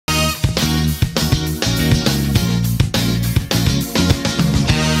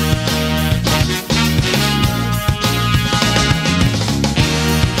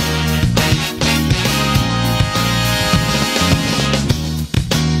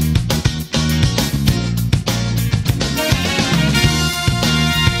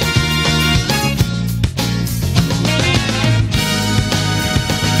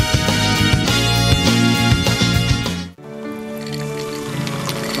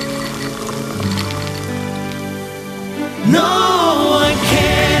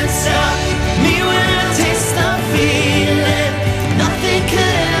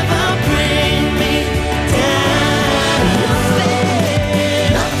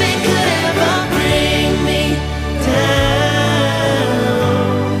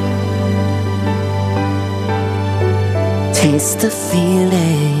miss the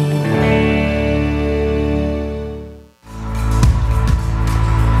feeling.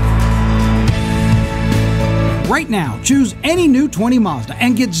 Right now, choose any new 20 Mazda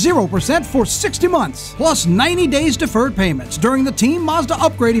and get 0% for 60 months, plus 90 days deferred payments during the Team Mazda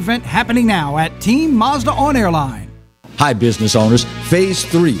upgrade event happening now at Team Mazda on Airline. Hi, business owners. Phase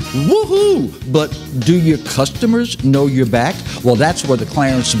 3. Woohoo! But do your customers know you're back? Well, that's where the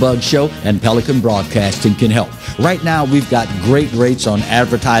Clarence Bug Show and Pelican Broadcasting can help. Right now, we've got great rates on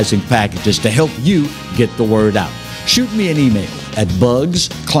advertising packages to help you get the word out. Shoot me an email at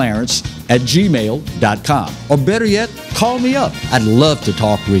bugsclarence@gmail.com. Or better yet, call me up. I'd love to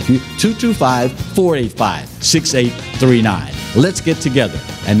talk with you. 225-485-6839. Let's get together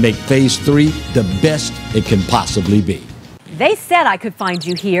and make Phase 3 the best it can possibly be. They said I could find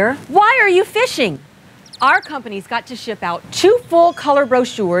you here. Why are you fishing? Our company's got to ship out 2 full color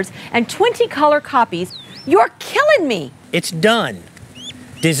brochures and 20 color copies. You're killing me. It's done.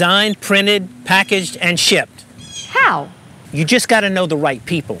 Designed, printed, packaged, and shipped. How? You just got to know the right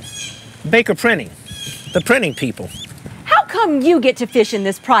people. Baker Printing, the printing people. How come you get to fish in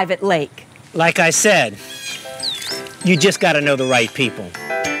this private lake? Like I said, you just got to know the right people.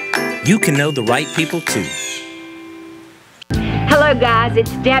 You can know the right people too. Hello guys,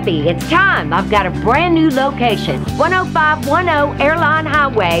 it's Debbie. It's time. I've got a brand new location. 10510 Airline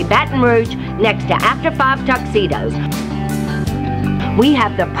Highway, Baton Rouge, next to After 5 Tuxedos. We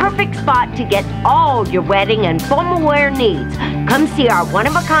have the perfect spot to get all your wedding and formal wear needs. Come see our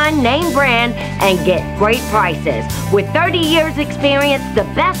one-of-a-kind name brand and get great prices. With 30 years experience, the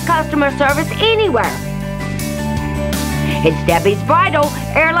best customer service anywhere. It's Debbie's Bridal,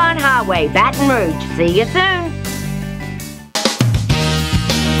 Airline Highway, Baton Rouge. See you soon.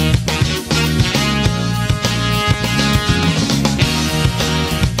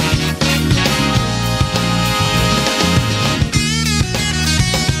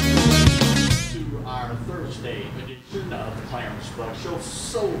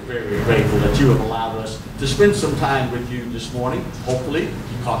 So very grateful that you have allowed us to spend some time with you this morning. Hopefully,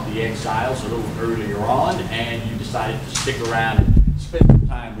 you caught the exiles a little earlier on and you decided to stick around and spend some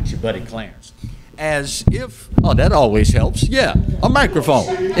time with your buddy Clarence. As if, oh, that always helps. Yeah, a microphone.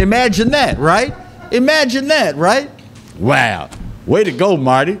 Imagine that, right? Imagine that, right? Wow. Way to go,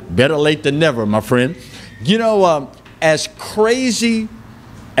 Marty. Better late than never, my friend. You know, as crazy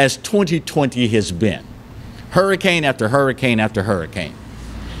as 2020 has been, hurricane after hurricane after hurricane,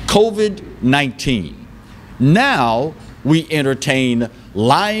 COVID-19. Now we entertain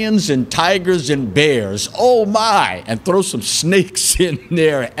lions and tigers and bears. Oh my, and throw some snakes in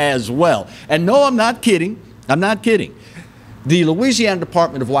there as well. And no, I'm not kidding. I'm not kidding. The Louisiana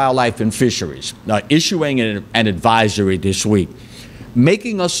Department of Wildlife and Fisheries issuing an advisory this week,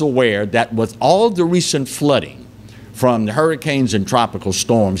 making us aware that with all the recent flooding from the hurricanes and tropical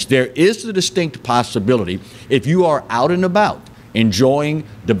storms, there is a distinct possibility, if you are out and about enjoying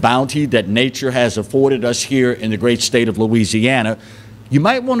the bounty that nature has afforded us here in the great state of Louisiana, you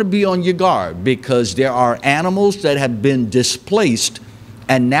might want to be on your guard because there are animals that have been displaced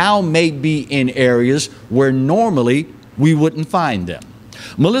and now may be in areas where normally we wouldn't find them.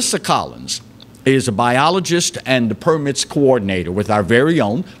 Melissa Collins is a biologist and the permits coordinator with our very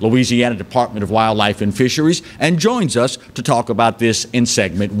own Louisiana Department of Wildlife and Fisheries and joins us to talk about this in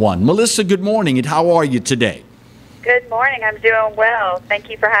segment 1. Melissa, good morning, and how are you today? Good morning. I'm doing well.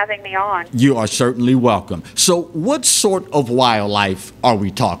 Thank you for having me on. You are certainly welcome. So what sort of wildlife are we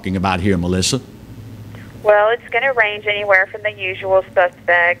talking about here, Melissa? Well, it's going to range anywhere from the usual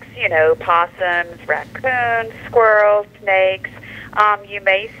suspects, you know, possums, raccoons, squirrels, snakes. You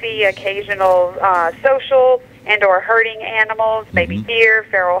may see occasional social and or herding animals, maybe deer,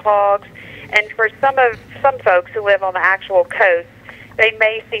 feral hogs. And for some folks who live on the actual coast, they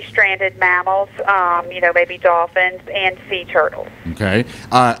may see stranded mammals, you know, maybe dolphins and sea turtles. Okay.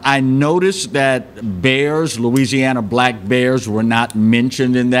 I noticed that bears, Louisiana black bears, were not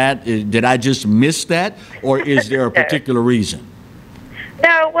mentioned in that. Did I just miss that, or is there a particular reason?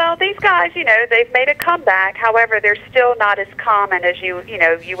 No, well, these guys, you know, they've made a comeback. However, they're still not as common as you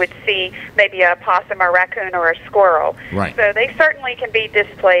would see maybe a possum, a raccoon, or a squirrel. Right. So they certainly can be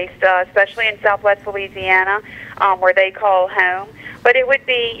displaced, especially in southwest Louisiana, where they call home. But it would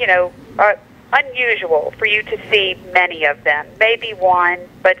be, you know, unusual for you to see many of them. Maybe one,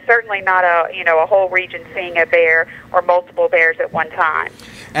 but certainly not a whole region seeing a bear or multiple bears at one time.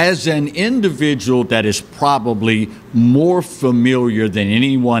 As an individual that is probably more familiar than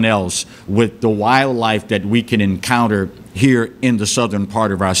anyone else with the wildlife that we can encounter here in the southern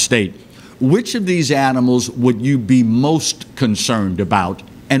part of our state, which of these animals would you be most concerned about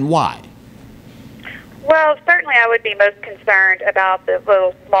and why? Well, certainly I would be most concerned about the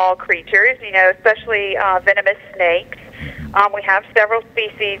little small creatures, especially venomous snakes. We have several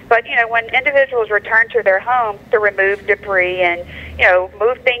species, but, when individuals return to their homes to remove debris and,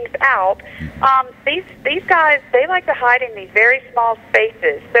 move things out, these guys, they like to hide in these very small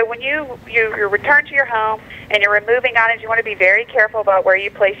spaces. So when you return to your home and you're removing items, you want to be very careful about where you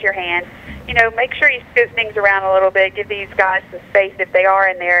place your hands. Make sure you scoot things around a little bit, give these guys some space if they are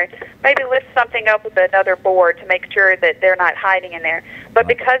in there. Maybe lift something up with another board to make sure that they're not hiding in there. But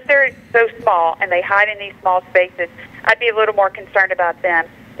because they're so small and they hide in these small spaces, I'd be a little more concerned about them.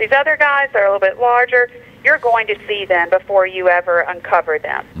 These other guys are a little bit larger. You're going to see them before you ever uncover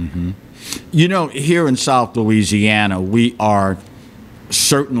them. Mm-hmm. Here in South Louisiana, we are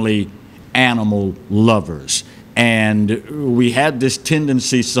certainly animal lovers. And we had this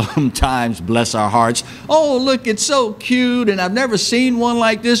tendency sometimes, bless our hearts, oh, look, it's so cute, and I've never seen one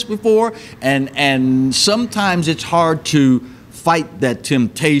like this before. And sometimes it's hard to fight that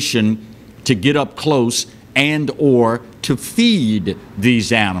temptation to get up close and or to feed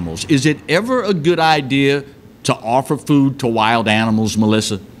these animals. Is it ever a good idea to offer food to wild animals,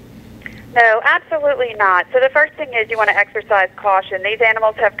 Melissa? No, absolutely not. So the first thing is you want to exercise caution. These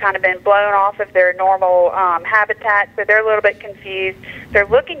animals have kind of been blown off of their normal habitat, so they're a little bit confused. They're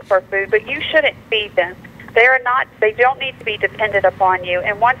looking for food, but you shouldn't feed them. They don't need to be dependent upon you,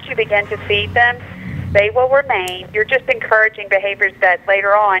 and once you begin to feed them, they will remain. You're just encouraging behaviors that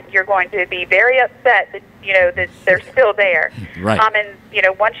later on you're going to be very upset that that they're still there. Right.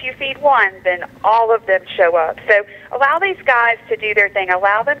 And once you feed one, then all of them show up. So allow these guys to do their thing.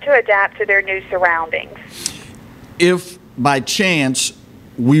 Allow them to adapt to their new surroundings. If by chance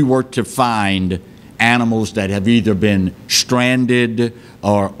we were to find animals that have either been stranded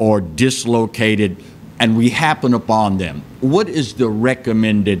or dislocated, and we happen upon them, what is the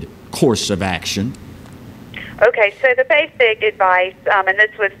recommended course of action? Okay, so the basic advice, and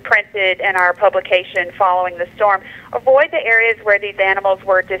this was printed in our publication following the storm, avoid the areas where these animals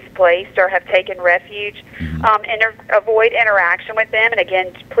were displaced or have taken refuge, and avoid interaction with them, and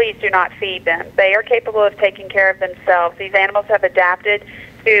again, please do not feed them. They are capable of taking care of themselves. These animals have adapted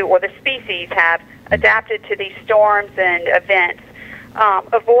to, or the species have adapted to these storms and events.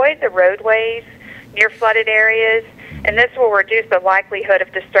 Avoid the roadways near flooded areas, and this will reduce the likelihood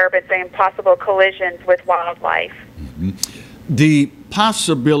of disturbance and possible collisions with wildlife. Mm-hmm. The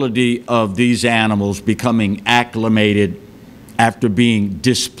possibility of these animals becoming acclimated after being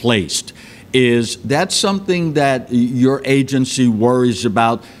displaced, is that something that your agency worries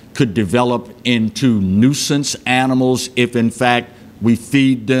about could develop into nuisance animals if in fact we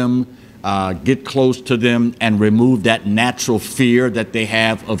feed them, get close to them, and remove that natural fear that they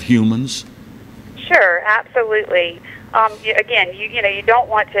have of humans? Sure, absolutely. You don't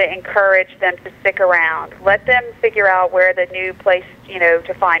want to encourage them to stick around. Let them figure out where the new place,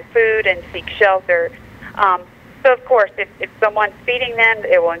 to find food and seek shelter. So, of course, if someone's feeding them,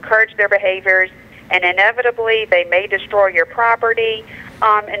 it will encourage their behaviors, and inevitably they may destroy your property,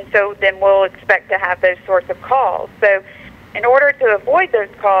 and so then we'll expect to have those sorts of calls. So in order to avoid those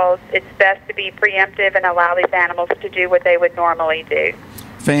calls, it's best to be preemptive and allow these animals to do what they would normally do.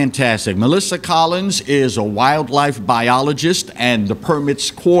 Fantastic. Melissa Collins is a wildlife biologist and the permits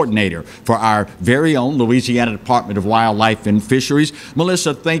coordinator for our very own Louisiana Department of Wildlife and Fisheries.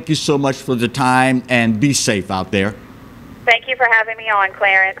 Melissa, thank you so much for the time, and be safe out there. Thank you for having me on,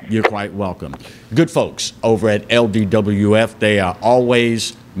 Clarence. You're quite welcome. Good folks over at LDWF, they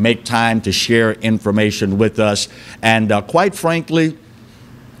always make time to share information with us. And quite frankly,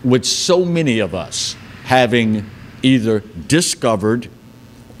 with so many of us having either discovered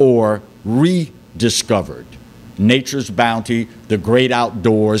or rediscovered nature's bounty, the great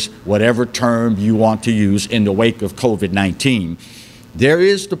outdoors, whatever term you want to use, in the wake of COVID-19, there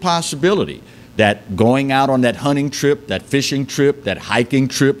is the possibility that going out on that hunting trip, that fishing trip, that hiking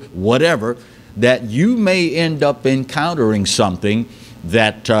trip, whatever, that you may end up encountering something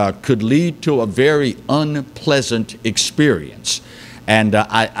that could lead to a very unpleasant experience. And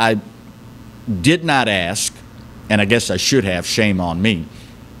I did not ask, and I guess I should have, shame on me,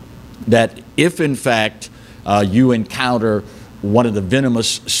 that if in fact you encounter one of the venomous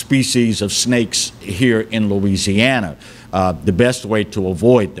species of snakes here in Louisiana, the best way to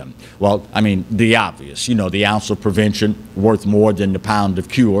avoid them. Well, I mean, the obvious, the ounce of prevention worth more than the pound of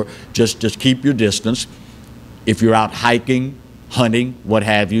cure. Just keep your distance. If you're out hiking, hunting, what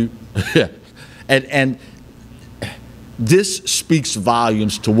have you. and this speaks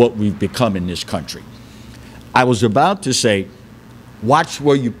volumes to what we've become in this country. I was about to say, watch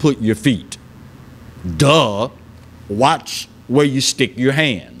where you put your feet. Duh. Watch where you stick your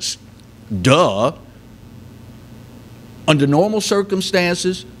hands. Duh. Under normal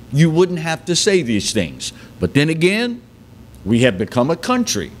circumstances, you wouldn't have to say these things. But then again, we have become a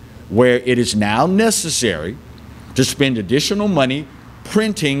country where it is now necessary to spend additional money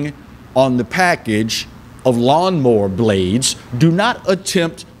printing on the package of lawnmower blades. Do not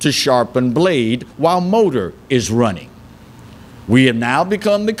attempt to sharpen blade while motor is running. We have now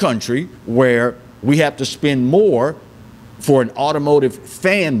become the country where we have to spend more for an automotive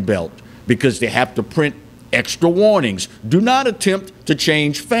fan belt because they have to print extra warnings. Do not attempt to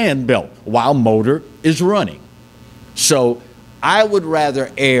change fan belt while motor is running. So I would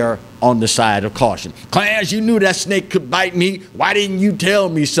rather err on the side of caution. Clarence, you knew that snake could bite me. Why didn't you tell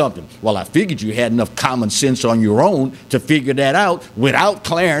me something? Well, I figured you had enough common sense on your own to figure that out without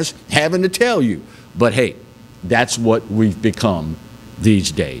Clarence having to tell you. But hey, that's what we've become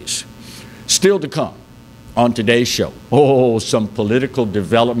these days. Still to come on today's show. Oh, some political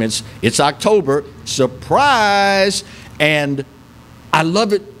developments. It's October, surprise. And I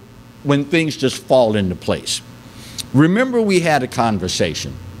love it when things just fall into place. Remember, we had a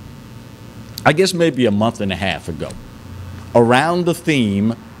conversation, I guess maybe a month and a half ago, around the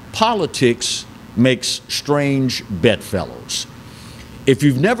theme, politics makes strange bedfellows. If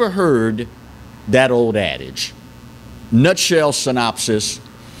you've never heard that old adage, nutshell synopsis,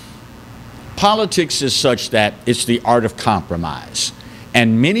 politics is such that it's the art of compromise.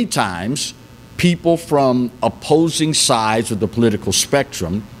 And many times, people from opposing sides of the political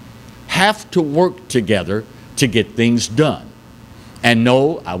spectrum have to work together to get things done. And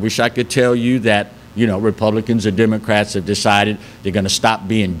no, I wish I could tell you that, you know, Republicans or Democrats have decided they're going to stop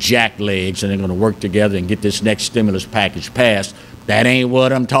being jacklegs and they're going to work together and get this next stimulus package passed. That ain't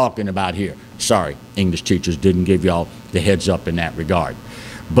what I'm talking about here. Sorry, English teachers didn't give y'all the heads up in that regard.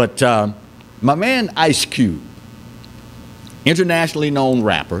 But my man Ice Cube, internationally known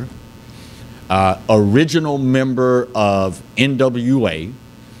rapper, original member of NWA,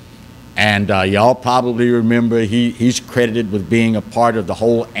 and y'all probably remember he's credited with being a part of the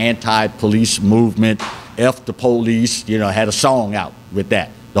whole anti-police movement, F the police, you know, had a song out with that,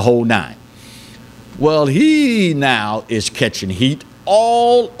 the whole nine. Well, he now is catching heat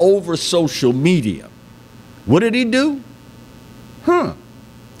all over social media. What did he do?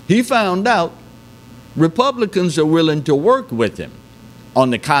 He found out Republicans are willing to work with him on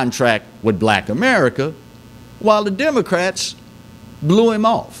the contract with Black America, while the Democrats blew him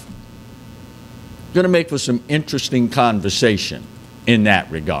off. Going to make for some interesting conversation in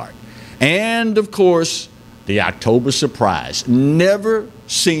that regard. And of course, the October surprise never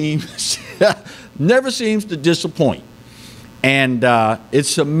seems to disappoint. And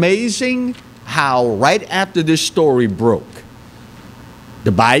it's amazing how right after this story broke,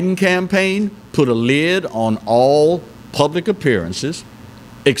 the Biden campaign put a lid on all public appearances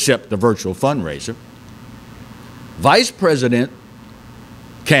except the virtual fundraiser. Vice President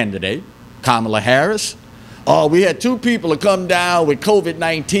candidate Kamala Harris, we had 2 people to come down with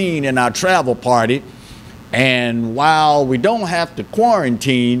COVID-19 in our travel party, and while we don't have to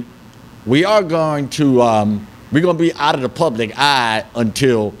quarantine, we are going to we're going to be out of the public eye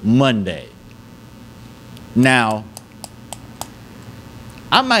until Monday. Now,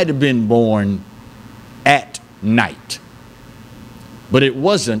 I might have been born at night, but it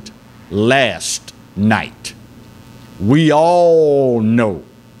wasn't last night. We all know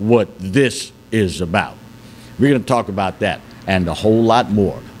what this is about. We're going to talk about that and a whole lot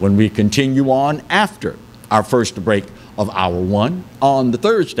more when we continue on after our first break of Hour 1 on the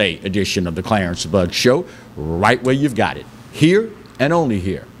Thursday edition of the Clarence Bugg Show, right where you've got it, here and only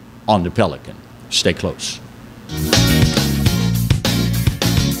here on the Pelican. Stay close.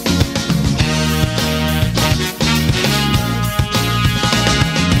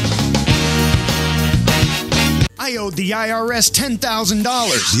 I owed the IRS $10,000.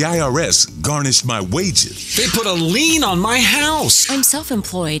 The IRS garnished my wages. They put a lien on my house. I'm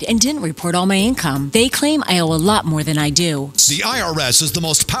self-employed and didn't report all my income. They claim I owe a lot more than I do. The IRS is the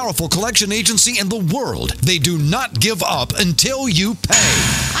most powerful collection agency in the world. They do not give up until you pay.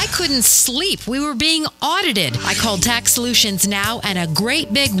 I couldn't sleep. We were being audited. I called Tax Solutions Now, and a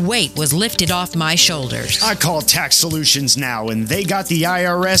great big weight was lifted off my shoulders. I called Tax Solutions Now, and they got the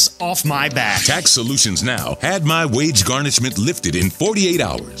IRS off my back. Tax Solutions Now had my wage garnishment lifted in 48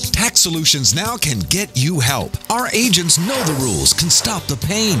 hours. Tax Solutions Now can get you help. Our agents know the rules, can stop the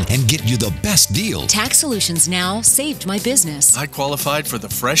pain, and get you the best deal. Tax Solutions Now saved my business. I qualified for the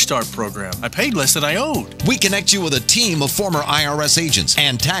Fresh Start program. I paid less than I owed. We connect you with a team of former IRS agents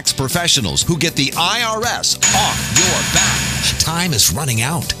and tax professionals who get the IRS off your back. Time is running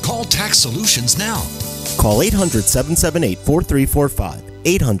out. Call Tax Solutions now. Call 800-778-4345.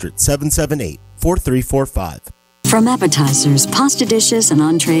 800-778-4345. From appetizers, pasta dishes, and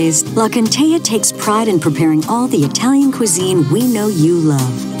entrees, La Contea takes pride in preparing all the Italian cuisine we know you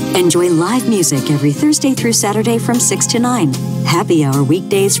love. Enjoy live music every Thursday through Saturday from 6 to 9, happy hour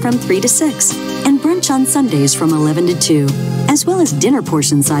weekdays from 3 to 6, and brunch on Sundays from 11 to 2, as well as dinner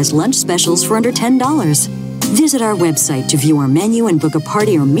portion-sized lunch specials for under $10. Visit our website to view our menu and book a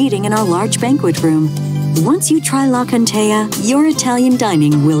party or meeting in our large banquet room. Once you try La Contea, your Italian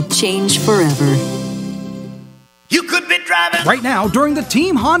dining will change forever. You could be driving. Right now, during the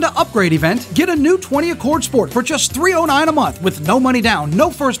Team Honda upgrade event, get a new 20 Accord Sport for just $309 a month with no money down, no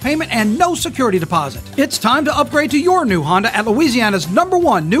first payment, and no security deposit. It's time to upgrade to your new Honda at Louisiana's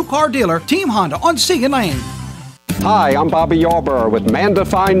 #1 new car dealer, Team Honda on Segan Lane. Hi, I'm Bobby Yarborough with Manda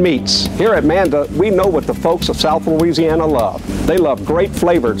Fine Meats. Here at Manda, we know what the folks of South Louisiana love. They love great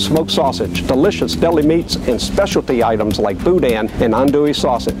flavored smoked sausage, delicious deli meats, and specialty items like boudin and andouille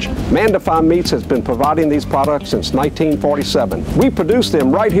sausage. Manda Fine Meats has been providing these products since 1947. We produce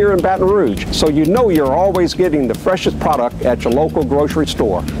them right here in Baton Rouge, so you know you're always getting the freshest product at your local grocery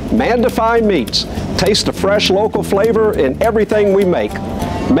store. Manda Fine Meats. Taste the fresh local flavor in everything we make.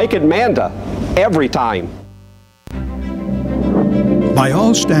 Make it Manda every time. By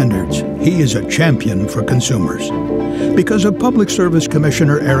all standards, he is a champion for consumers. Because of Public Service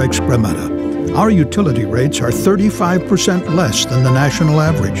Commissioner Eric Scrametta, our utility rates are 35% less than the national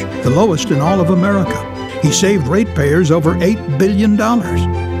average, the lowest in all of America. He saved ratepayers over $8 billion.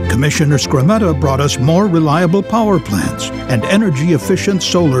 Commissioner Scrametta brought us more reliable power plants and energy-efficient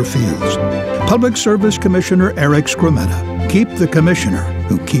solar fields. Public Service Commissioner Eric Scrametta. Keep the commissioner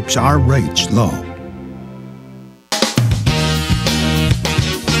who keeps our rates low.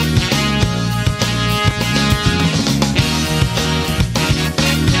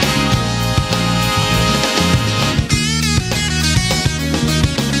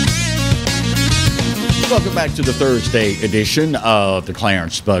 Welcome back to the Thursday edition of the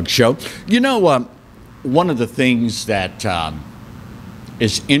Clarence Bug Show. You know, one of the things that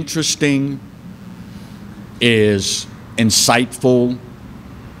is interesting, is insightful,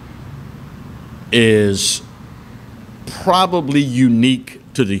 is probably unique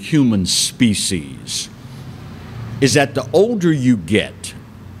to the human species, is that the older you get,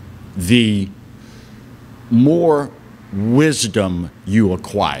 the more wisdom you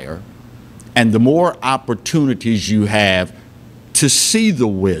acquire, and the more opportunities you have to see the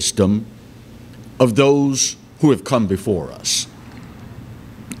wisdom of those who have come before us.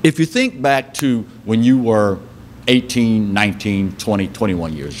 If you think back to when you were 18, 19, 20,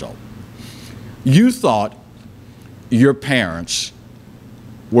 21 years old, you thought your parents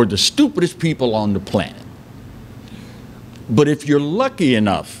were the stupidest people on the planet. But if you're lucky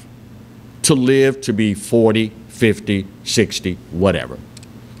enough to live to be 40, 50, 60, whatever,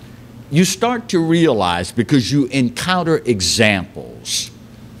 you start to realize, because you encounter examples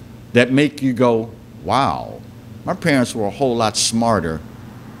that make you go, wow, my parents were a whole lot smarter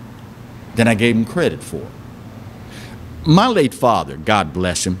than I gave them credit for. My late father, God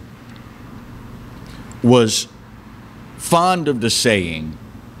bless him, was fond of the saying,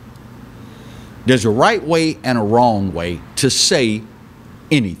 there's a right way and a wrong way to say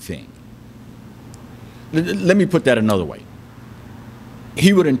anything. Let me put that another way.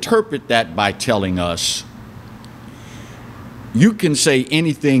 He would interpret that by telling us, you can say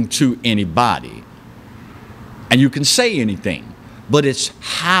anything to anybody, and you can say anything, but it's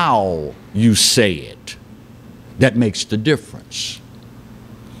how you say it that makes the difference.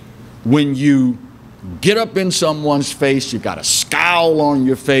 When you get up in someone's face, you got a scowl on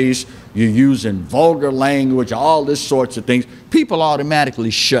your face, you're using vulgar language, all this sorts of things, people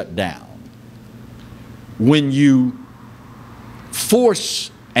automatically shut down. When you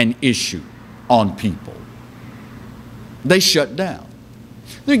force an issue on people, they shut down.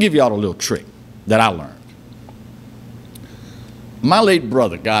 Let me give you all a little trick that I learned. My late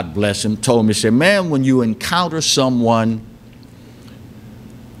brother, God bless him, told me, said, man, when you encounter someone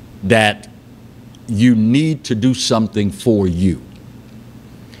that you need to do something for you,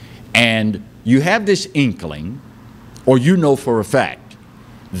 and you have this inkling, or you know for a fact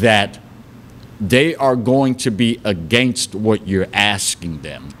that they are going to be against what you're asking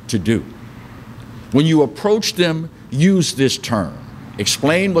them to do. When you approach them, use this term.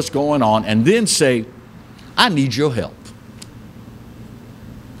 Explain what's going on, and then say, I need your help.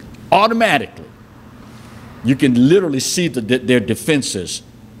 Automatically, you can literally see their defenses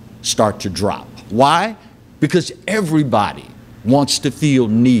start to drop. Why? Because everybody wants to feel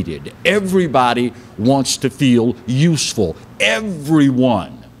needed. Everybody wants to feel useful.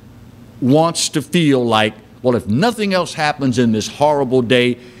 Everyone wants to feel like, well, if nothing else happens in this horrible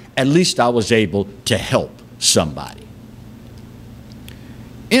day, at least I was able to help somebody.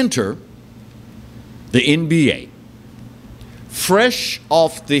 Enter the NBA, fresh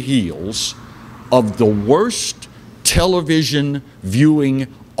off the heels of the worst television viewing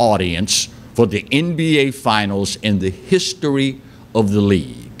audience for the NBA Finals in the history of the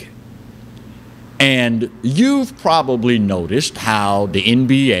league. And you've probably noticed how the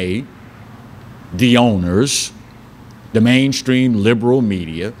NBA, the owners, the mainstream liberal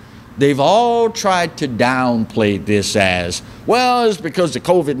media, they've all tried to downplay this as, well, it's because of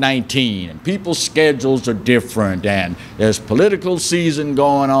COVID-19 and people's schedules are different and there's political season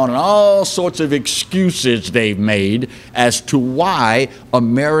going on and all sorts of excuses they've made as to why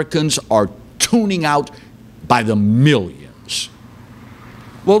Americans are tuning out by the millions.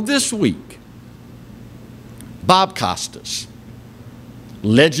 Well, this week, Bob Costas,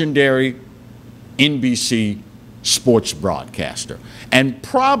 legendary NBC sports broadcaster, and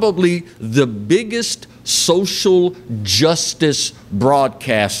probably the biggest social justice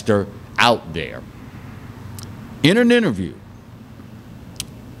broadcaster out there, in an interview,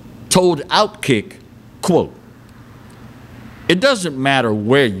 told Outkick, quote, "It doesn't matter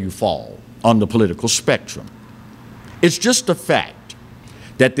where you fall on the political spectrum. It's just a fact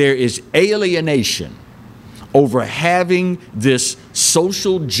that there is alienation over having this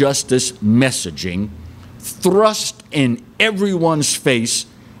social justice messaging thrust in everyone's face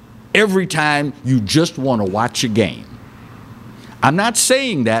every time you just want to watch a game. I'm not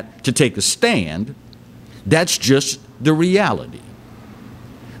saying that to take a stand. That's just the reality.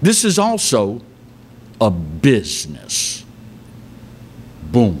 This is also a business."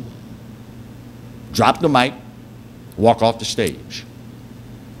 Boom. Drop the mic, walk off the stage.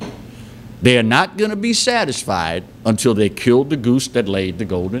 They are not going to be satisfied until they killed the goose that laid the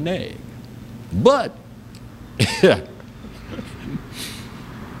golden egg. But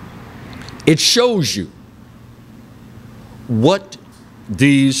it shows you what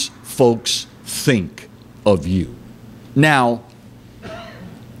these folks think of you. Now,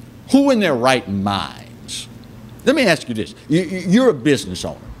 who in their right minds? Let me ask you this. You're a business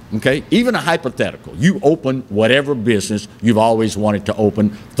owner, okay? Even a hypothetical. You open whatever business you've always wanted to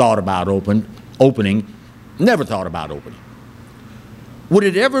open, thought about opening, never thought about opening. Would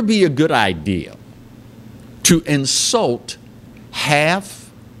it ever be a good idea to insult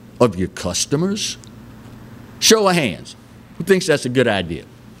half of your customers? Show of hands. Who thinks that's a good idea?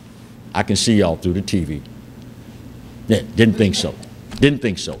 I can see y'all through the TV. Yeah, didn't think so. Didn't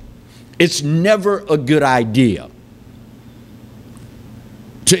think so. It's never a good idea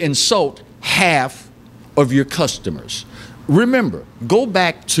to insult half of your customers. Remember, go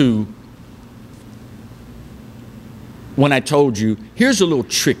back to when I told you, here's a little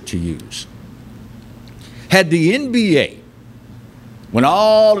trick to use. Had the NBA, when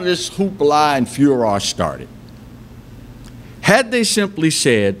all of this hoopla and furor started, had they simply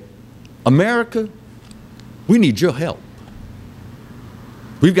said, America, we need your help.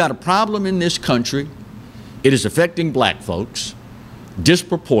 We've got a problem in this country. It is affecting black folks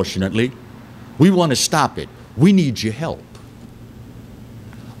disproportionately. We want to stop it. We need your help.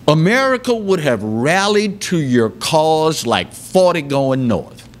 America would have rallied to your cause like 40 going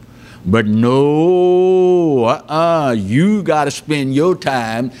north. But no, you got to spend your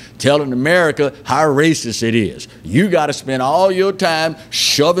time telling America how racist it is. You got to spend all your time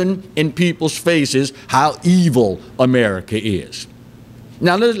shoving in people's faces how evil America is.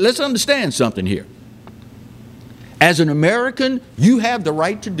 Now, let's understand something here. As an American, you have the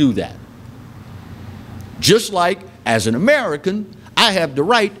right to do that. Just like, as an American, I have the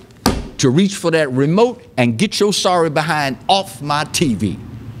right to reach for that remote and get your sorry behind off my TV.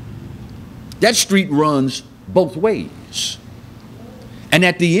 That street runs both ways. And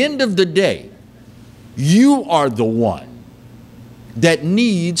at the end of the day, you are the one that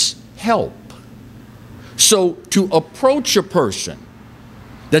needs help. So to approach a person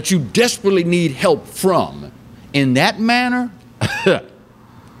that you desperately need help from in that manner,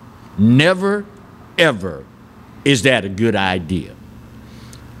 never, ever is that a good idea.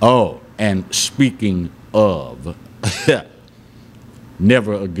 Oh, and speaking of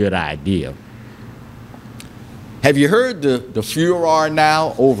never a good idea, have you heard the furor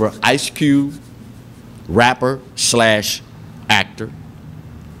now over Ice Cube, rapper / actor?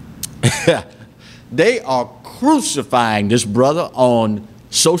 They are crucifying this brother on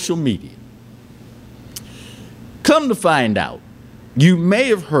social media. Come to find out, you may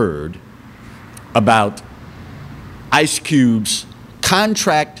have heard about Ice Cube's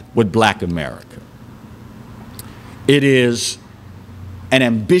contract with Black America. It is an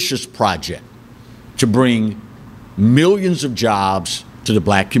ambitious project to bring millions of jobs to the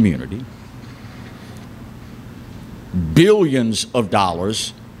black community. billions of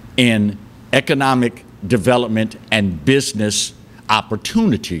dollars in economic development and business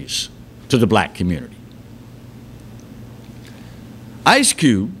opportunities to the black community. Ice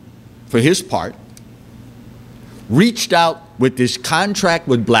Cube, for his part, reached out with this contract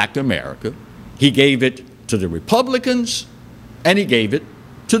with Black America. He gave it to the Republicans and he gave it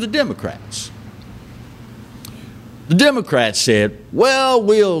to the Democrats. The Democrats said, well,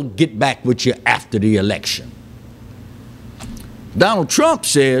 we'll get back with you after the election. Donald Trump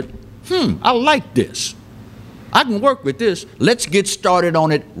said, I like this. I can work with this. Let's get started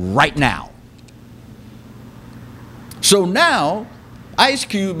on it right now. So now, Ice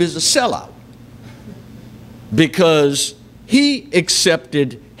Cube is a sellout because he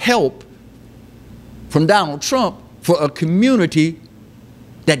accepted help from Donald Trump for a community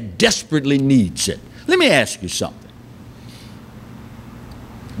that desperately needs it. Let me ask you something.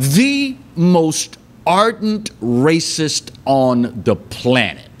 The most ardent racist on the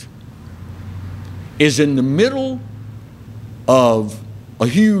planet is in the middle of a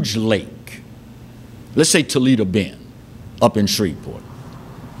huge lake. Let's say Toledo Bend, up in Shreveport.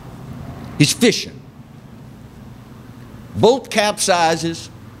 He's fishing. Boat capsizes,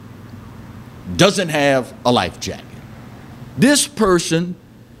 doesn't have a life jacket. This person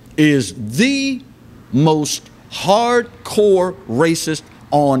is the most hardcore racist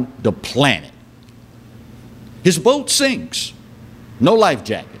on the planet. His boat sinks, no life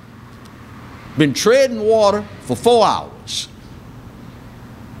jacket. Been treading water for 4 hours.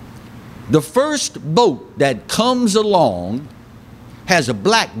 The first boat that comes along has a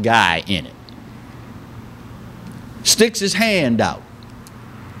black guy in it. Sticks his hand out.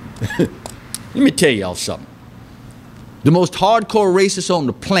 Let me tell y'all something. The most hardcore racist on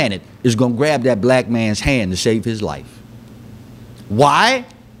the planet is going to grab that black man's hand to save his life. Why?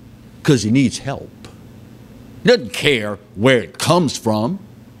 Because he needs help. He doesn't care where it comes from.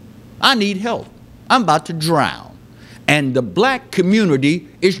 I need help. I'm about to drown. And the black community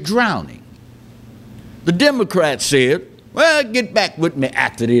is drowning. The Democrats said, well, get back with me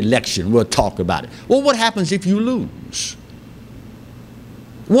after the election. We'll talk about it. Well, what happens if you lose?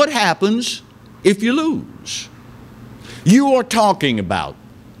 What happens if you lose? You are talking about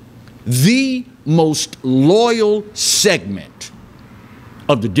the most loyal segment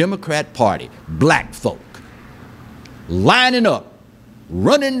of the Democrat Party, black folk, lining up,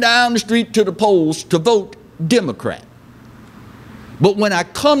 running down the street to the polls to vote Democrat. But when I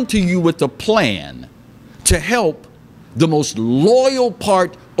come to you with a plan to help the most loyal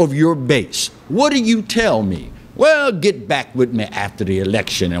part of your base, what do you tell me? Well, get back with me after the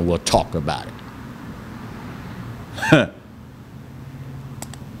election and we'll talk about it.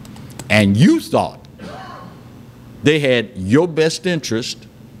 And you thought they had your best interest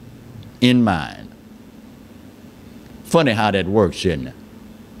in mind. Funny how that works, isn't it?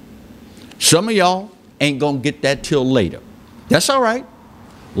 Some of y'all ain't gonna get that till later. That's all right,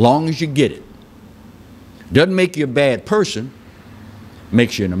 long as you get it. Doesn't make you a bad person,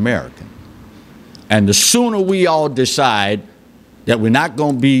 makes you an American. And the sooner we all decide that we're not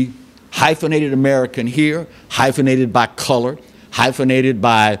gonna be hyphenated American here, hyphenated by color, hyphenated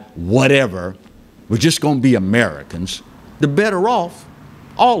by whatever, we're just gonna be Americans, the better off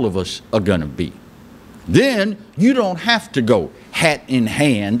all of us are gonna be. Then you don't have to go hat in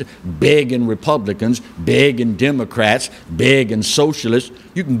hand begging Republicans, begging Democrats, begging socialists.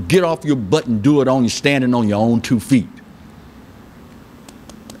 You can get off your butt and do it on you standing on your own 2 feet.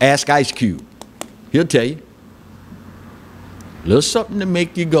 Ask Ice Cube. He'll tell you. A little something to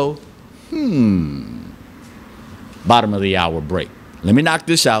make you go, Bottom of the hour break. Let me knock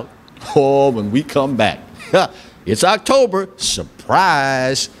this out. Oh, when we come back. It's October.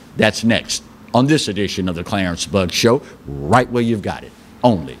 Surprise. That's next on this edition of the Clarence Bugg Show, right where you've got it,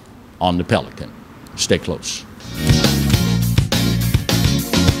 only on the Pelican. Stay close.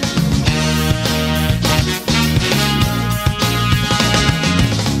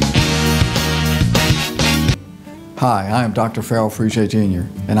 Hi, I am Dr. Farrell Frugier Jr.,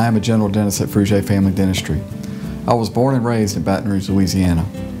 and I am a general dentist at Frugier Family Dentistry. I was born and raised in Baton Rouge, Louisiana.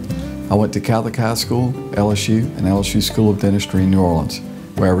 I went to Catholic High School, LSU, and LSU School of Dentistry in New Orleans,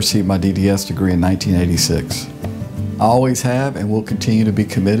 where I received my DDS degree in 1986. I always have and will continue to be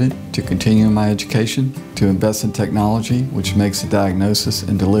committed to continuing my education, to invest in technology which makes the diagnosis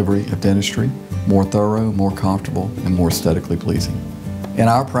and delivery of dentistry more thorough, more comfortable, and more aesthetically pleasing. In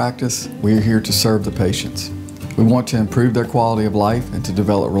our practice, we are here to serve the patients. We want to improve their quality of life and to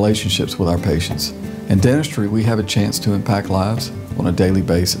develop relationships with our patients. In dentistry, we have a chance to impact lives on a daily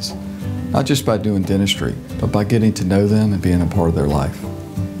basis, not just by doing dentistry, but by getting to know them and being a part of their life.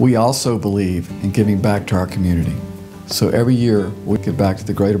 We also believe in giving back to our community. So every year, we give back to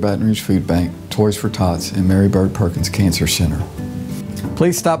the Greater Baton Rouge Food Bank, Toys for Tots, and Mary Bird Perkins Cancer Center.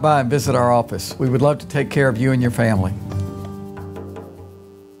 Please stop by and visit our office. We would love to take care of you and your family.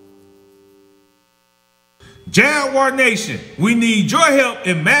 Jaguar Nation, we need your help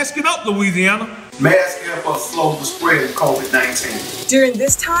in masking up Louisiana. Masks help us slow the spread of COVID-19. During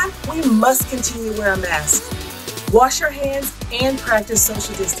this time, we must continue to wear a mask. Wash your hands and practice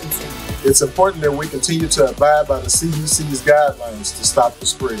social distancing. It's important that we continue to abide by the CDC's guidelines to stop the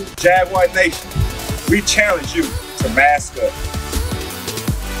spread. Jaguar Nation, we challenge you to mask up.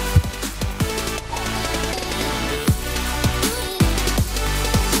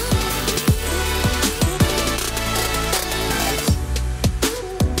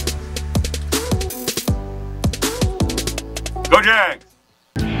 Go Jags!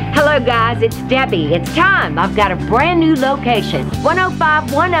 Hello guys, it's Debbie. It's time. I've got a brand new location.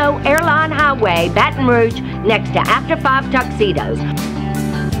 10510 Airline Highway, Baton Rouge, next to After 5 Tuxedos.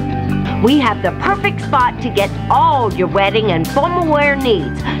 We have the perfect spot to get all your wedding and formal wear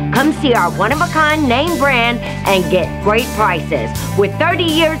needs. Come see our one-of-a-kind name brand and get great prices. With 30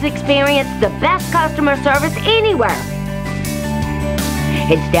 years experience, the best customer service anywhere.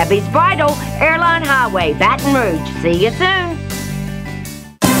 It's Debbie's Bridal, Airline Highway, Baton Rouge. See you soon.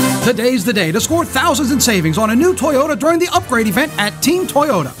 Today's the day to score thousands in savings on a new Toyota during the upgrade event at Team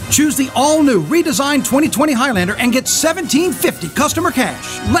Toyota. Choose the all-new redesigned 2020 Highlander and get $1,750 customer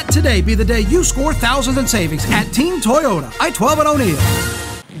cash. Let today be the day you score thousands in savings at Team Toyota. I-12 at O'Neill.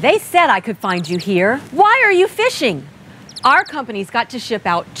 They said I could find you here. Why are you fishing? Our company's got to ship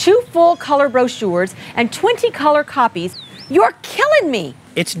out 2 full color brochures and 20 color copies. You're killing me.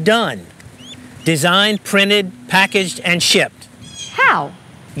 It's done. Designed, printed, packaged, and shipped. How?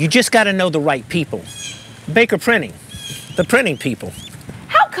 You just got to know the right people. Baker Printing, the printing people.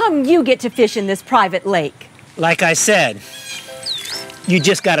 How come you get to fish in this private lake? Like I said, you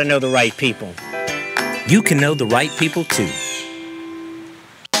just got to know the right people. You can know the right people too.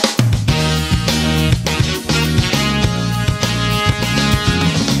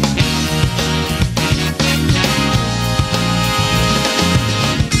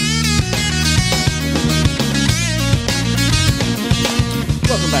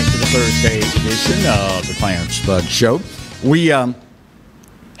 Welcome back to the Thursday edition of the Clarence Bud Show. We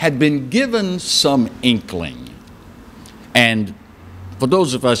had been given some inkling, and for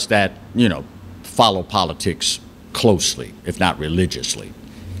those of us that, follow politics closely, if not religiously,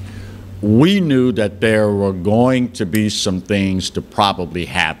 we knew that there were going to be some things to probably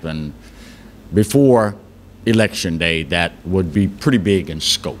happen before Election Day that would be pretty big in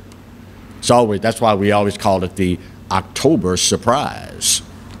scope. That's why we always called it the October surprise.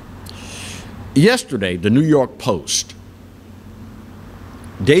 Yesterday, the New York Post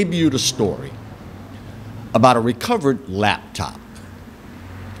debuted a story about a recovered laptop,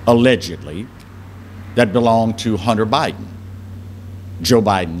 allegedly, that belonged to Hunter Biden, Joe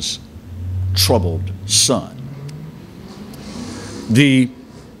Biden's troubled son. The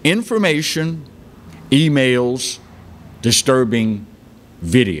information, emails, disturbing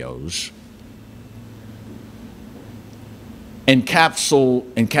videos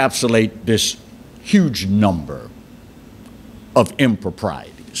encapsulate this huge number of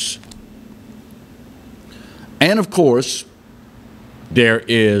improprieties. And of course, there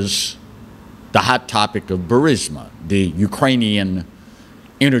is the hot topic of Burisma, the Ukrainian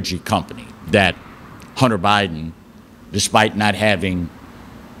energy company that Hunter Biden, despite not having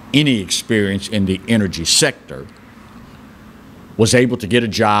any experience in the energy sector, was able to get a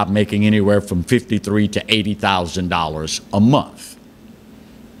job making anywhere from $53,000 to $80,000 a month.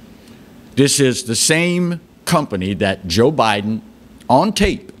 This is the same company that Joe Biden, on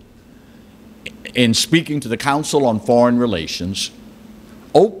tape, in speaking to the Council on Foreign Relations,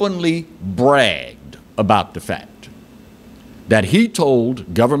 openly bragged about the fact that he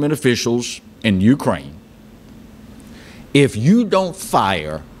told government officials in Ukraine, if you don't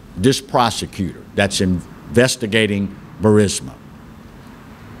fire this prosecutor that's investigating Burisma,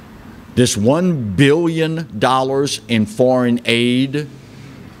 this $1 billion in foreign aid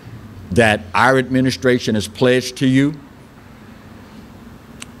that our administration has pledged to you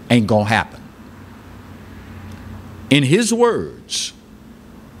ain't gonna happen. In his words,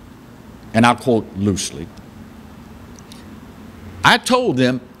 and I'll quote loosely, I told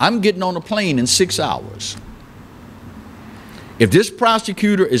them I'm getting on a plane in 6 hours. If this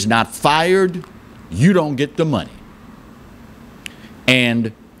prosecutor is not fired, you don't get the money.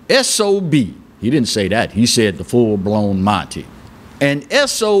 And SOB, he didn't say that, he said the full-blown Monty. And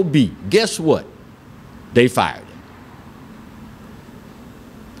SOB, guess what? They fired him.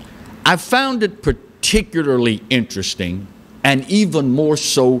 I found it particularly particularly interesting and even more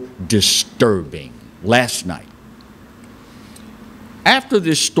so disturbing last night. After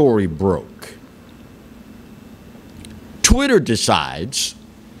this story broke, Twitter decides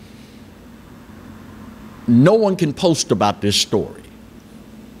no one can post about this story.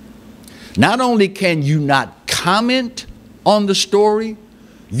 Not only can you not comment on the story,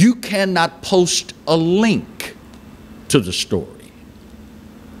 you cannot post a link to the story.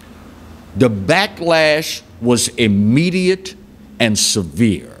 The backlash was immediate and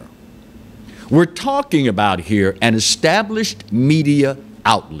severe. We're talking about here an established media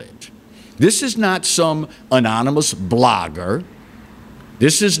outlet. This is not some anonymous blogger.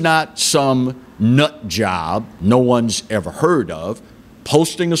 This is not some nut job no one's ever heard of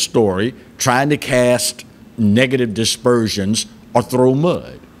posting a story trying to cast negative dispersions or throw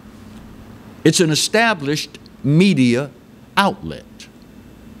mud. It's an established media outlet.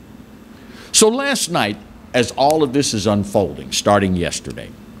 So last night, as all of this is unfolding, starting yesterday,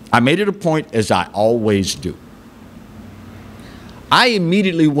 I made it a point, as I always do. I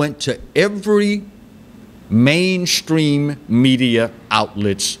immediately went to every mainstream media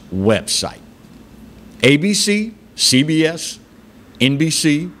outlet's website. ABC, CBS,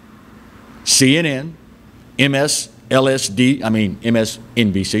 NBC, CNN, MSNBC.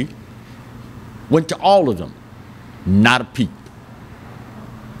 Went to all of them. Not a peep.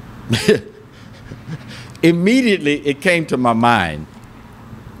 Immediately, it came to my mind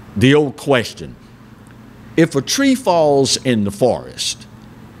the old question. If a tree falls in the forest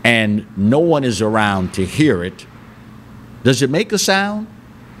and no one is around to hear it, does it make a sound?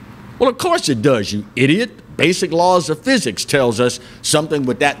 Well, of course it does, you idiot. Basic laws of physics tells us something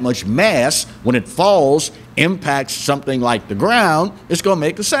with that much mass, when it falls, impacts something like the ground, it's going to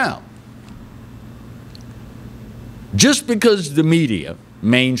make a sound. Just because the media,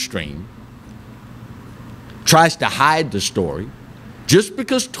 mainstream, tries to hide the story, just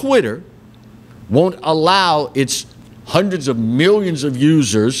because Twitter won't allow its hundreds of millions of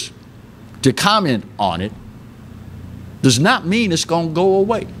users to comment on it, does not mean it's going to go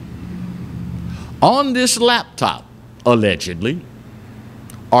away. On this laptop, allegedly,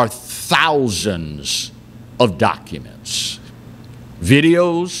 are thousands of documents,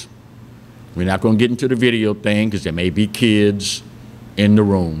 videos. We're not going to get into the video thing because there may be kids in the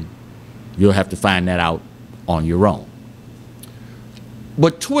room. You'll have to find that out on your own.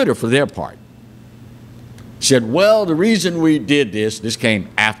 But Twitter, for their part, said, well, the reason we did this came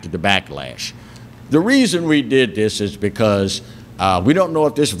after the backlash. The reason we did this is because we don't know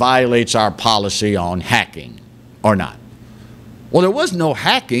if this violates our policy on hacking or not. Well, there was no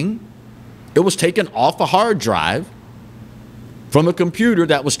hacking. It was taken off a hard drive from a computer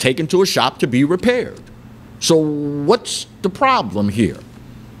that was taken to a shop to be repaired. So what's the problem here?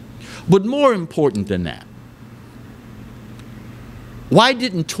 But more important than that, why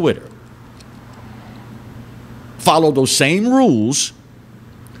didn't Twitter follow those same rules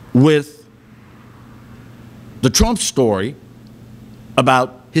with the Trump story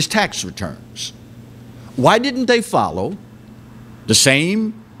about his tax returns? Why didn't they follow the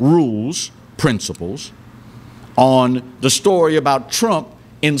same rules, principles, on the story about Trump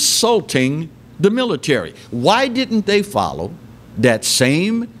insulting the military? Why didn't they follow that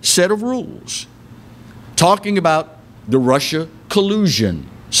same set of rules talking about the Russia collusion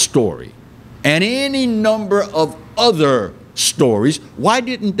story and any number of other stories? Why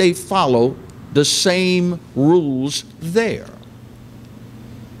didn't they follow the same rules there?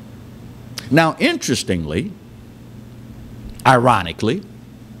 Now, interestingly, ironically,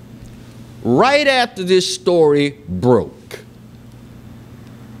 right after this story broke,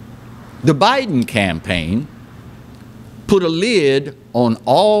 the Biden campaign put a lid on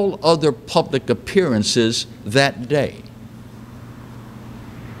all other public appearances that day.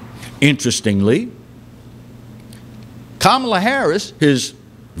 Interestingly, Kamala Harris, his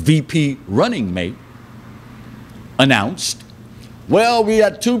VP running mate, announced, well, we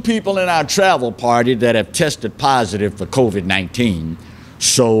got 2 people in our travel party that have tested positive for COVID-19,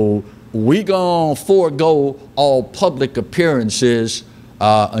 so we gonna forego all public appearances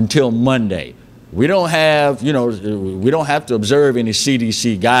until Monday. We don't have, we don't have to observe any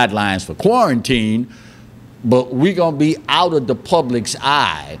CDC guidelines for quarantine, but we're gonna be out of the public's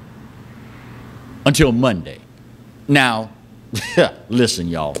eye until Monday. Now, listen,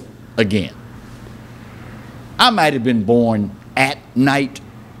 y'all, again, I might have been born at night,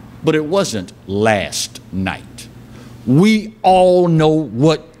 but it wasn't last night. We all know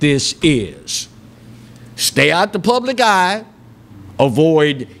what this is. Stay out the public eye,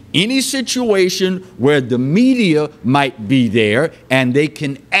 Avoid any situation where the media might be there and they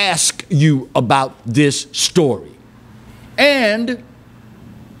can ask you about this story. And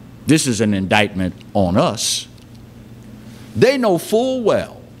this is an indictment on us. They know full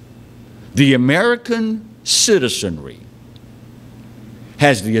well the American citizenry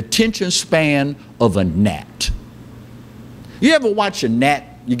has the attention span of a gnat. You ever watch a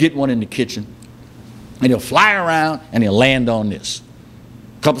gnat? You get one in the kitchen, and he'll fly around and he'll land on this.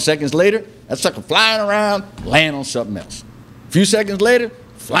 A couple seconds later, that sucker flying around, land on something else. A few seconds later,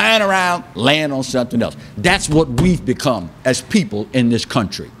 flying around, land on something else. That's what we've become as people in this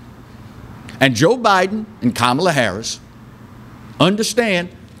country. And Joe Biden and Kamala Harris understand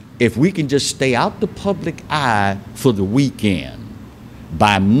if we can just stay out the public eye for the weekend,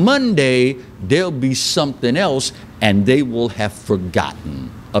 by Monday, there'll be something else and they will have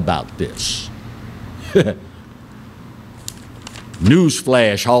forgotten about this.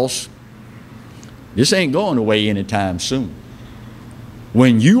 Newsflash, Hoss. This ain't going away anytime soon.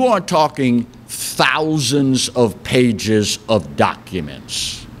 When you are talking thousands of pages of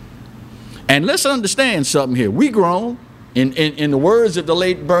documents, and let's understand something here. We grown, in the words of the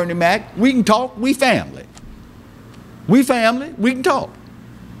late Bernie Mac, we can talk, we family. We family, we can talk.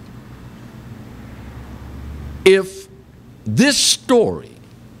 If this story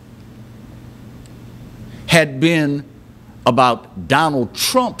had been about Donald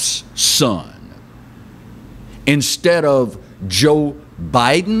Trump's son instead of Joe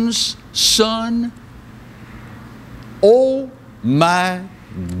Biden's son, oh my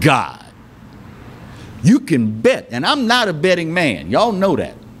God. You can bet, and I'm not a betting man. Y'all know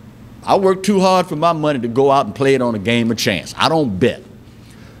that. I work too hard for my money to go out and play it on a game of chance. I don't bet.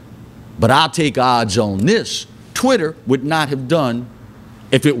 But I'll take odds on this. Twitter would not have done,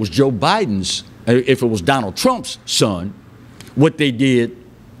 if it was Joe Biden's, if it was Donald Trump's son, what they did,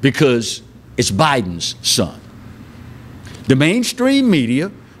 because it's Biden's son. The mainstream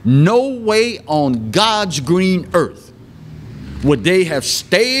media, no way on God's green earth would they have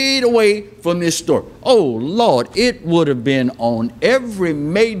stayed away from this story. Oh, Lord, it would have been on every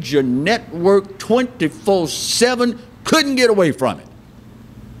major network 24/7, couldn't get away from it.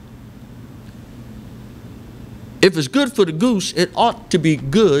 If it's good for the goose, it ought to be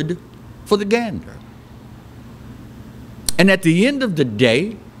good for the gander. And at the end of the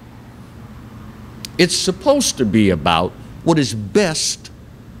day, it's supposed to be about what is best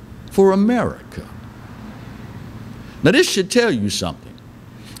for America. Now, this should tell you something.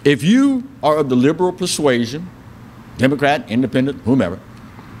 If you are of the liberal persuasion, Democrat, Independent, whomever,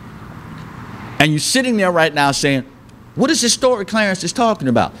 and you're sitting there right now saying, what is this story Clarence is talking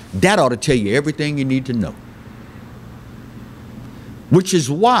about? That ought to tell you everything you need to know. Which is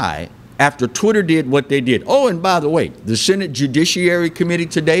why, after Twitter did what they did, oh, and by the way, the Senate Judiciary Committee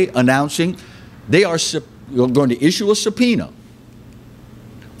today announcing they are going to issue a subpoena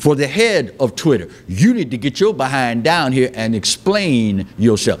for the head of Twitter. You need to get your behind down here and explain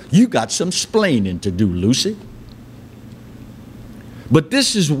yourself. You got some splaining to do, Lucy. But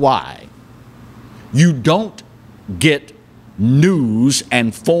this is why you don't get news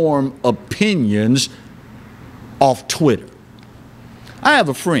and form opinions off Twitter. I have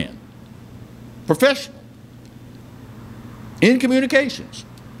a friend, professional, in communications,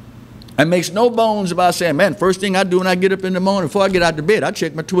 and makes no bones about saying, man, first thing I do when I get up in the morning, before I get out of bed, I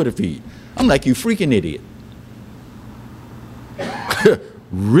check my Twitter feed. I'm like, you freaking idiot.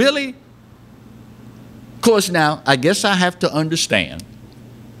 Really? Of course, now, I guess I have to understand.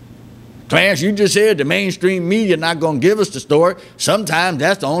 Clarence, you just said the mainstream media not going to give us the story. Sometimes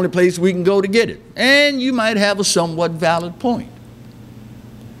that's the only place we can go to get it. And you might have a somewhat valid point.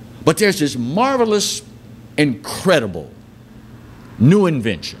 But there's this marvelous, incredible new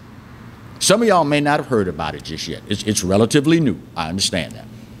invention. Some of y'all may not have heard about it just yet. It's relatively new. I understand that.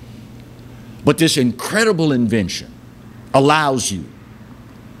 But this incredible invention allows you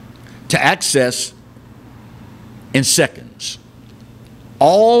to access in seconds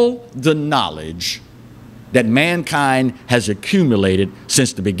all the knowledge that mankind has accumulated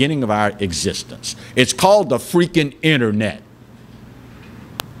since the beginning of our existence. It's called the freaking internet.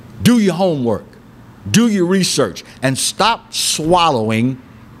 Do your homework, do your research, and stop swallowing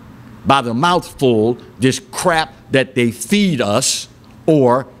by the mouthful this crap that they feed us,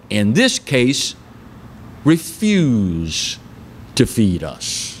 or in this case, refuse to feed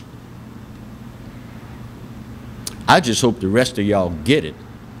us. I just hope the rest of y'all get it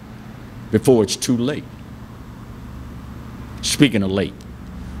before it's too late. Speaking of late,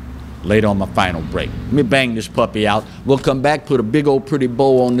 later on my final break. Let me bang this puppy out. We'll come back, put a big old pretty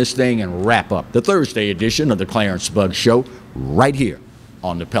bow on this thing, and wrap up the Thursday edition of the Clarence Bugg Show right here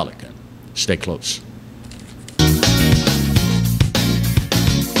on the Pelican. Stay close.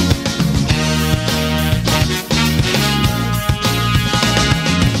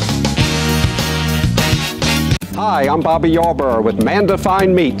 Hi, I'm Bobby Yarborough with Manda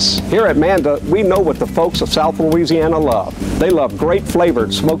Fine Meats. Here at Manda, we know what the folks of South Louisiana love. They love great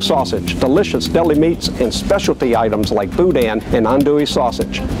flavored smoked sausage, delicious deli meats, and specialty items like boudin and andouille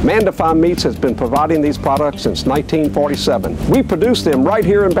sausage. Manda Fine Meats has been providing these products since 1947. We produce them right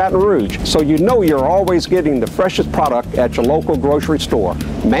here in Baton Rouge, so you know you're always getting the freshest product at your local grocery store.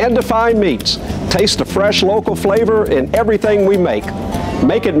 Manda Fine Meats. Taste the fresh local flavor in everything we make.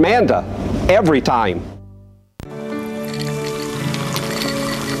 Make it Manda every time.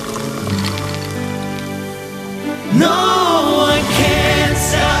 No one can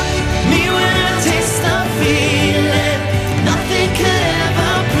stop me when I taste the feeling. Nothing could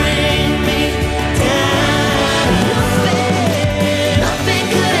ever bring me down. Nothing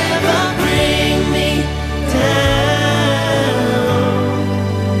could ever bring me down.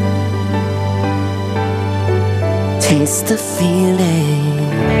 Taste the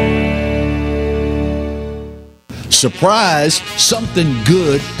feeling. Surprise, something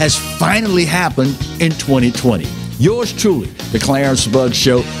good has finally happened in 2020. Yours truly, the Clarence Bugg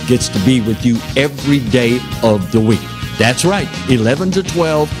Show, gets to be with you every day of the week. That's right, 11 to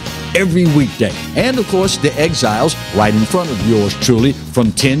 12 every weekday. And of course, the Exiles right in front of yours truly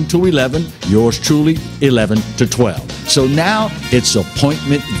from 10 to 11, yours truly 11 to 12. So now it's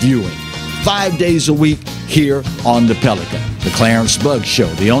appointment viewing. 5 days a week here on the Pelican. The Clarence Bugg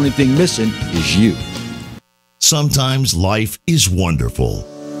Show. The only thing missing is you. Sometimes life is wonderful,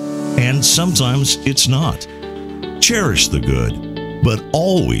 and sometimes it's not. Cherish the good, but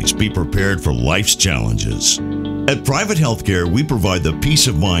always be prepared for life's challenges. At Private Healthcare, we provide the peace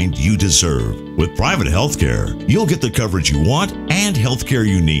of mind you deserve. With Private Healthcare, you'll get the coverage you want and healthcare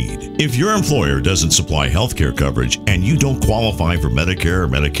you need. If your employer doesn't supply healthcare coverage and you don't qualify for Medicare or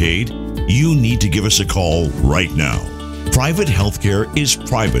Medicaid, you need to give us a call right now. Private Healthcare is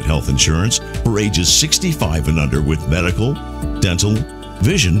private health insurance for ages 65 and under with medical, dental,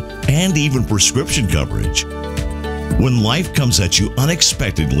 vision, and even prescription coverage. When life comes at you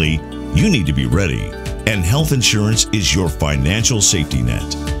unexpectedly, you need to be ready, and health insurance is your financial safety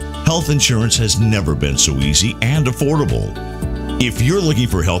net. Health insurance has never been so easy and affordable. If you're looking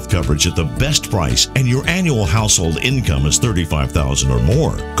for health coverage at the best price and your annual household income is $35,000 or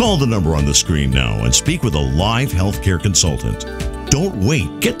more, call the number on the screen now and speak with a live healthcare consultant. Don't wait.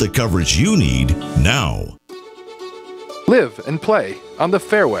 Get the coverage you need now. Live and play on the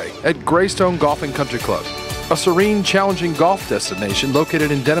fairway at Greystone Golf and Country Club, a serene, challenging golf destination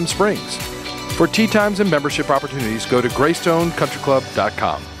located in Denham Springs. For tee times and membership opportunities, go to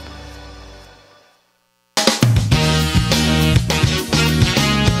GreystoneCountryClub.com.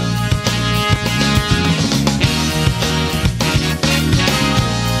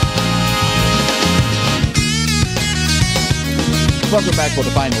 Welcome back for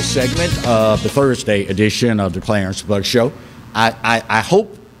the final segment of the Thursday edition of the Clarence Bugg Show. I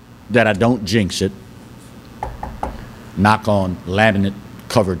hope that I don't jinx it. Knock on laminate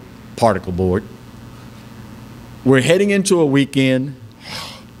covered particle board. We're heading into a weekend.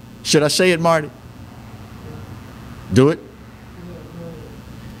 Should I say it, Marty? Do it?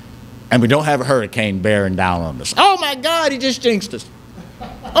 And we don't have a hurricane bearing down on us. Oh my God, he just jinxed us.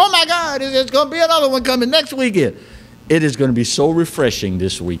 Oh my God, there's going to be another one coming next weekend. It is going to be so refreshing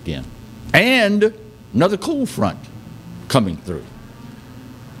this weekend. And another cool front coming through.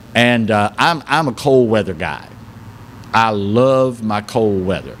 And I'm a cold weather guy. I love my cold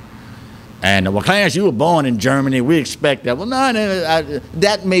weather. And well, Clarence, you were born in Germany. We expect that. Well, no,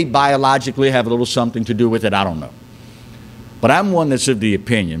 that may biologically have a little something to do with it. I don't know. But I'm one that's of the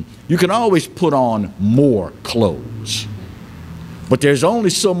opinion you can always put on more clothes. But there's only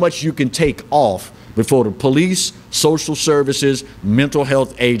so much you can take off before the police, social services, mental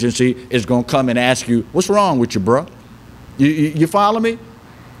health agency is going to come and ask you, what's wrong with you, bro? You follow me?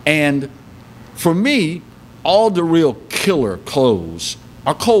 And for me, all the real killer clothes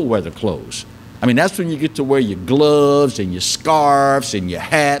are cold weather clothes. I mean, that's when you get to wear your gloves and your scarves and your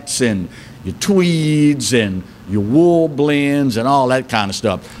hats and your tweeds and your wool blends and all that kind of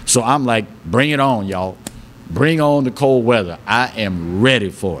stuff. So I'm like, bring it on, y'all. Bring on the cold weather. I am ready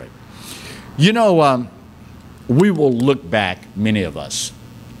for it. You know, we will look back, many of us,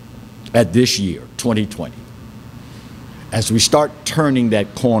 at this year, 2020, as we start turning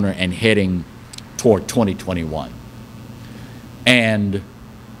that corner and heading toward 2021. And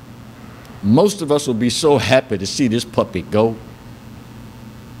most of us will be so happy to see this puppy go.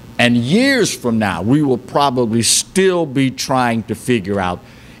 And years from now, we will probably still be trying to figure out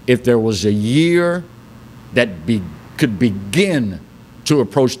if there was a year that could begin to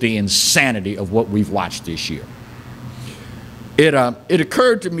approach the insanity of what we've watched this year. It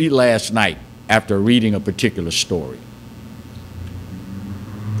occurred to me last night after reading a particular story.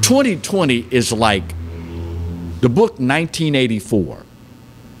 2020 is like the book 1984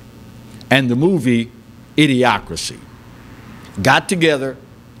 and the movie Idiocracy got together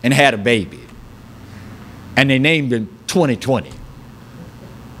and had a baby, and they named him 2020.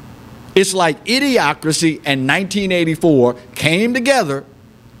 It's like Idiocracy and 1984 came together,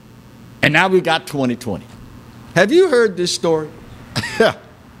 and now we got 2020. Have you heard this story?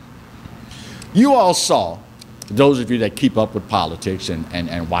 You all saw, those of you that keep up with politics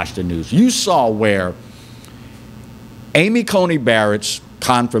and watch the news, you saw where Amy Coney Barrett's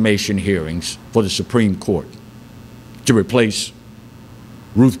confirmation hearings for the Supreme Court to replace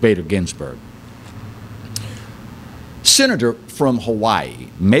Ruth Bader Ginsburg. Senator from Hawaii,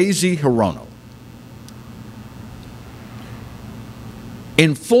 Mazie Hirono,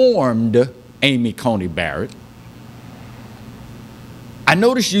 informed Amy Coney Barrett, I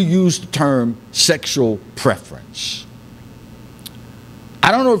noticed you used the term sexual preference.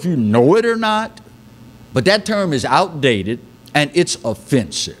 I don't know if you know it or not, but that term is outdated and it's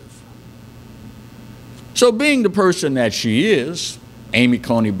offensive. So being the person that she is, Amy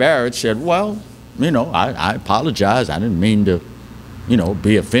Coney Barrett said, well, you know, I apologize. I didn't mean to, you know,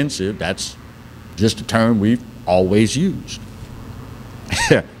 be offensive. That's just a term we've always used.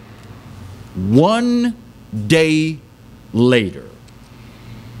 1 day later,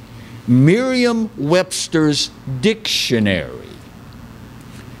 Merriam-Webster's dictionary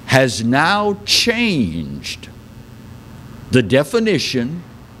has now changed the definition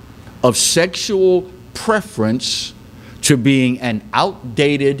of sexual preference to being an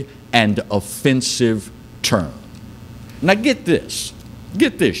outdated and offensive term. Now get this,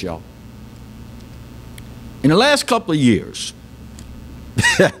 y'all. In the last couple of years,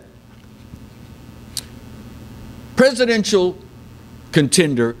 presidential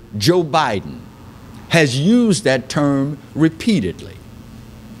contender Joe Biden has used that term repeatedly.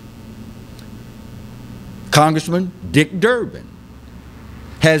 Congressman Dick Durbin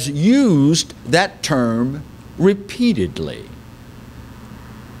has used that term repeatedly.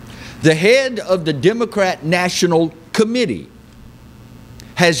 The head of the Democrat National Committee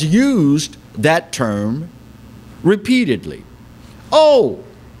has used that term repeatedly. Oh,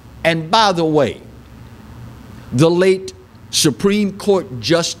 and by the way, the late Supreme Court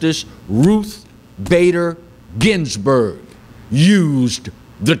Justice Ruth Bader Ginsburg used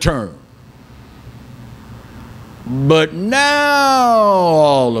the term. But now,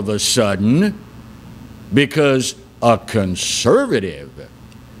 all of a sudden, because a conservative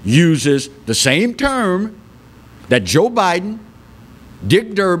uses the same term that Joe Biden,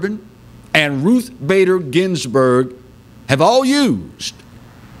 Dick Durbin, and Ruth Bader Ginsburg have all used,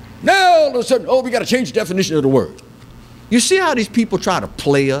 now all of a sudden, oh, we got to change the definition of the word. You see how these people try to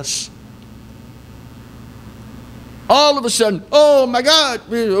play us? All of a sudden, oh my God,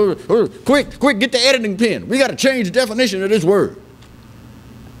 quick, get the editing pen. We got to change the definition of this word.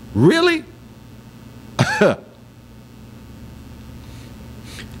 Really?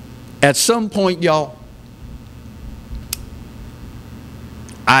 At some point, y'all,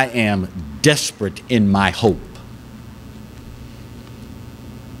 I am desperate in my hope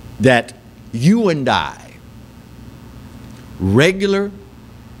that you and I, regular,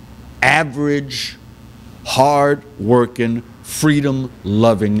 average, hard-working,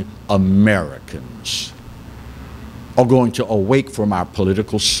 freedom-loving Americans, are going to awake from our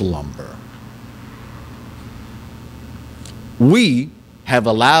political slumber. We have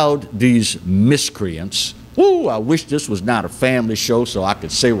allowed these miscreants, ooh, I wish this was not a family show so I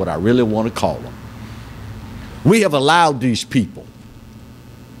could say what I really want to call them. We have allowed these people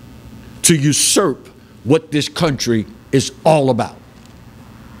to usurp what this country is all about.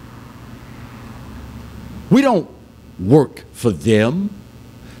 We don't work for them.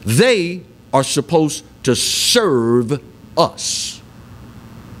 They are supposed to serve us.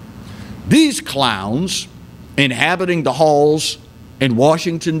 These clowns inhabiting the halls in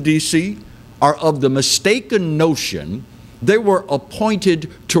Washington, D.C. are of the mistaken notion they were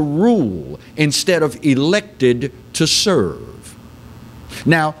appointed to rule instead of elected to serve.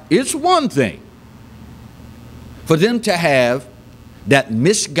 Now, it's one thing for them to have that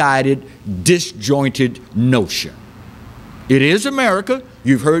misguided, disjointed notion. It is America.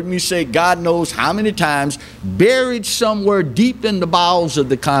 You've heard me say God knows how many times, buried somewhere deep in the bowels of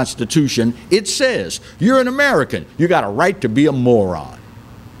the Constitution, it says, you're an American. You got a right to be a moron.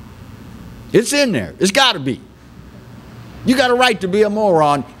 It's in there. It's got to be. You got a right to be a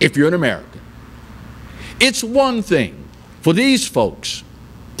moron if you're an American. It's one thing for these folks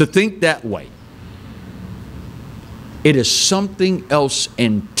to think that way. It is something else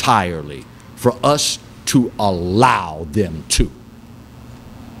entirely for us to allow them to.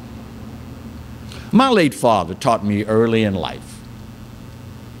 My late father taught me early in life,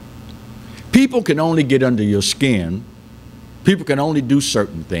 people can only get under your skin, people can only do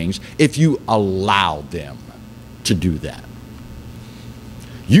certain things if you allow them to do that.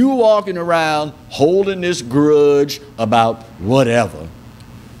 You walking around holding this grudge about whatever,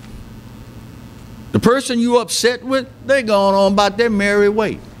 the person you upset with, they going on about their merry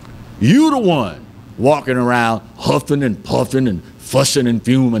way. You the one walking around huffing and puffing and fussing and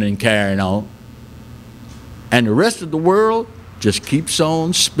fuming and carrying on. And the rest of the world just keeps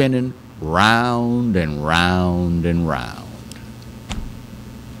on spinning round and round and round.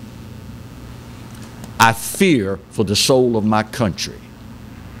 I fear for the soul of my country.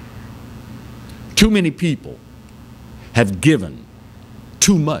 Too many people have given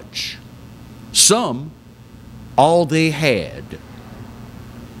too much. Some, all they had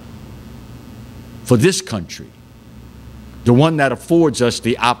for this country, the one that affords us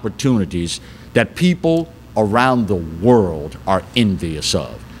the opportunities that people around the world are envious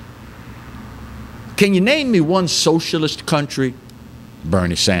of. Can you name me one socialist country,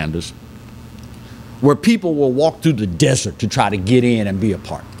 Bernie Sanders, where people will walk through the desert to try to get in and be a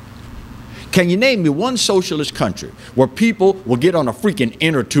part? Can you name me one socialist country where people will get on a freaking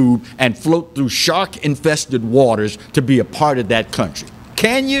inner tube and float through shark-infested waters to be a part of that country?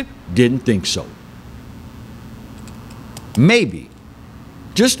 Can you? Didn't think so. Maybe,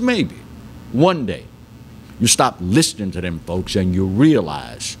 just maybe, one day you stop listening to them folks and you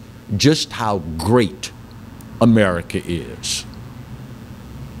realize just how great America is.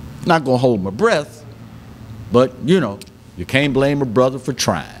 Not gonna hold my breath, but you know, you can't blame a brother for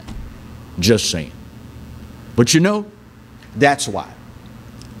trying. Just saying. But you know, that's why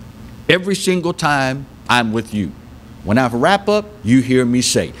every single time I'm with you, when I wrap up, you hear me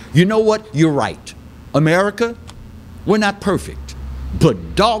say, you know what, you're right. America, we're not perfect,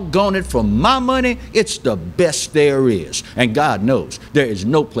 but doggone it, for my money, it's the best there is. And God knows there is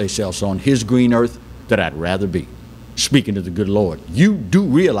no place else on his green earth that I'd rather be. Speaking to the good Lord, you do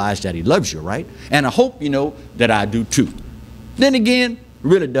realize that he loves you, right? And I hope you know that I do too. Then again, it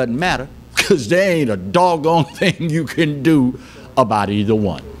really doesn't matter, because there ain't a doggone thing you can do about either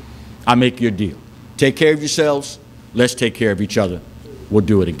one. I make you a deal. Take care of yourselves. Let's take care of each other. We'll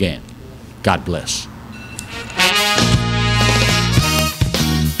do it again. God bless.